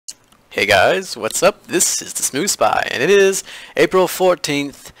Hey guys, what's up? This is TheSmooth Spy, and it is April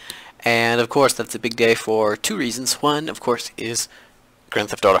 14th, and of course that's a big day for two reasons. One, of course, is Grand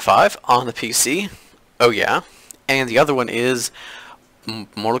Theft Auto 5 on the PC. Oh yeah. And the other one is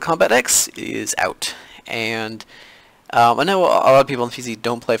Mortal Kombat X is out. And I know a lot of people on the PC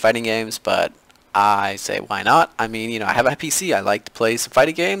don't play fighting games, but I say why not? I mean, you know, I have a PC, I like to play some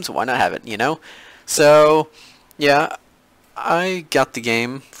fighting games, why not have it, you know? So, yeah, I got the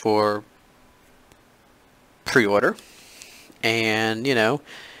game for pre-order, and you know,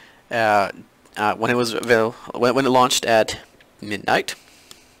 when it was available, when it launched at midnight,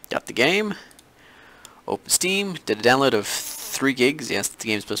 got the game, opened Steam, did a download of 3 gigs. Yes, the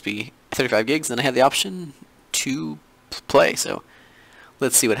game's supposed to be 35 gigs. Then I had the option to play. So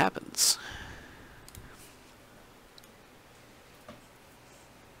let's see what happens.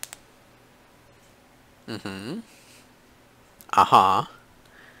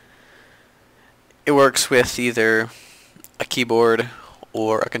 It works with either a keyboard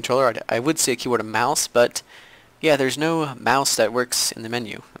or a controller. I would say a keyboard and mouse, but yeah, there's no mouse that works in the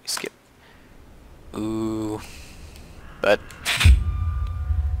menu. Let me skip. Ooh. But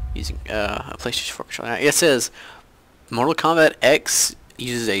using a PlayStation 4 controller. It says Mortal Kombat X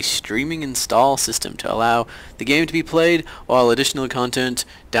uses a streaming install system to allow the game to be played while additional content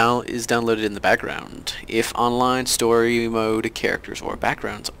is downloaded in the background. If online story mode characters or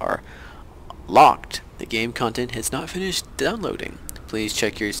backgrounds are locked, the game content has not finished downloading. Please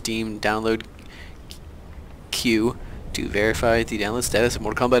check your Steam download queue to verify the download status of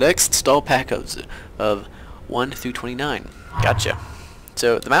Mortal Kombat X install pack of 1 through 29. Gotcha.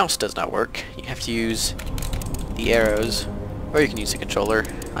 So the mouse does not work. You have to use the arrows, or you can use a controller.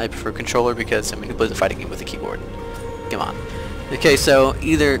 I prefer controller because, I mean, who plays a fighting game with a keyboard? Come on. Okay, so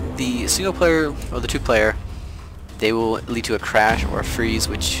either the single player or the 2-player, they will lead to a crash or a freeze,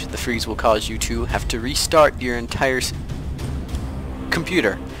 which the freeze will cause you to have to restart your entire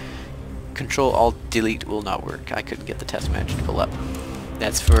computer. Control Alt Delete will not work. I couldn't get the test manager to pull up.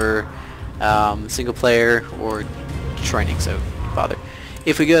 That's for single player or training, so don't bother.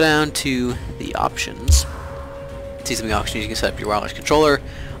 If we go down to the options, see some of the options. You can set up your wireless controller,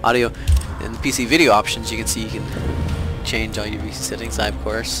 audio, and the PC video options. You can see you can change all your settings. I of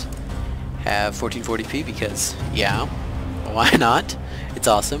course have 1440p because yeah, why not? It's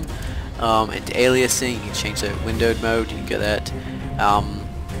awesome. And aliasing, you can change the windowed mode. You can get that.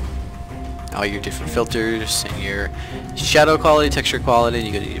 All your different filters and your shadow quality, texture quality.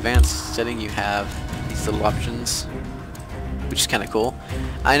 You go to the advanced setting. You have these little options, which is kind of cool.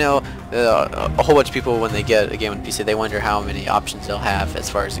 I know a whole bunch of people, when they get a game on PC, they wonder how many options they'll have as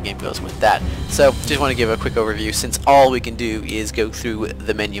far as the game goes with that. So just want to give a quick overview. Since all we can do is go through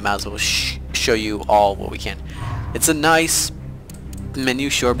the menu, might as well show you all what we can. It's a nice menu,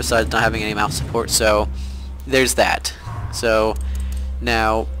 sure, besides not having any mouse support, so there's that. So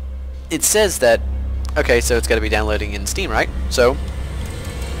now it says that, okay, so it's got to be downloading in Steam, right? So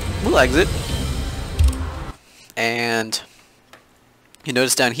we'll exit, and you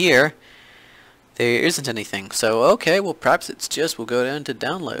notice down here there isn't anything. So okay, well perhaps it's just, we'll go down to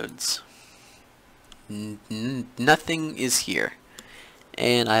downloads. Nothing is here,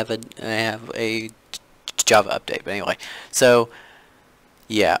 and I have a Java update. But anyway, so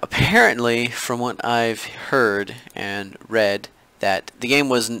yeah, apparently from what I've heard and read, that the game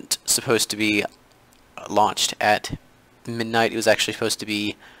wasn't supposed to be launched at midnight. It was actually supposed to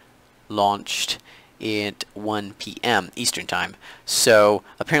be launched at 1 p.m. Eastern Time. So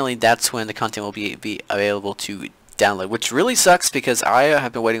apparently that's when the content will be available to download, which really sucks because I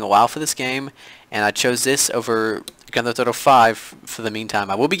have been waiting a while for this game, and I chose this over Grand Theft Auto 5 for the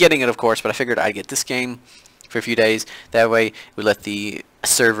meantime. I will be getting it, of course, but I figured I'd get this game for a few days. That way we let the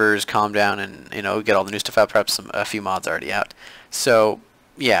servers calm down and, you know, get all the new stuff out. Perhaps a few mods already out. So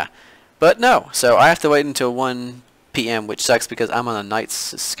yeah, but no, so I have to wait until 1 p.m. which sucks because I'm on a night's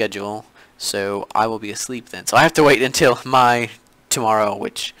schedule, so I will be asleep then. So I have to wait until my tomorrow,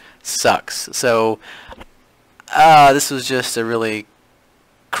 which sucks. So this was just a really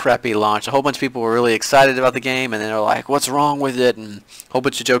crappy launch. A whole bunch of people were really excited about the game, and then they're like, what's wrong with it, and a whole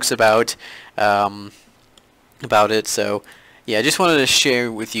bunch of jokes about it. So yeah, I just wanted to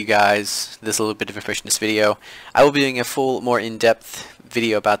share with you guys this little bit of information in this video. I will be doing a full, more in-depth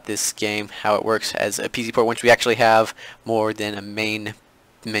video about this game, how it works as a PC port, once we actually have more than a main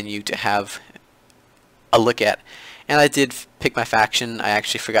menu to have a look at. And I did pick my faction. I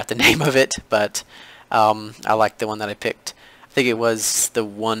actually forgot the name of it, but I like the one that I picked. I think it was the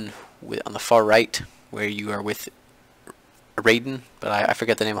one on the far right where you are with Raiden, but I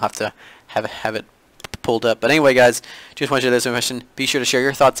forget the name. I'll have to have it pulled up. But anyway, guys, just want to share this information. Be sure to share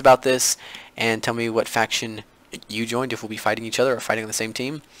your thoughts about this and tell me what faction you joined, if we'll be fighting each other or fighting on the same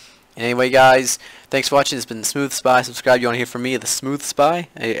team. And anyway, guys, thanks for watching. It's been the Smooth Spy. Subscribe if you want to hear from me, the Smooth Spy.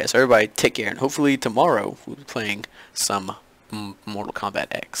 So everybody, take care, and hopefully tomorrow we'll be playing some Mortal Kombat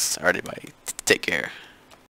X. Alright, everybody, take care.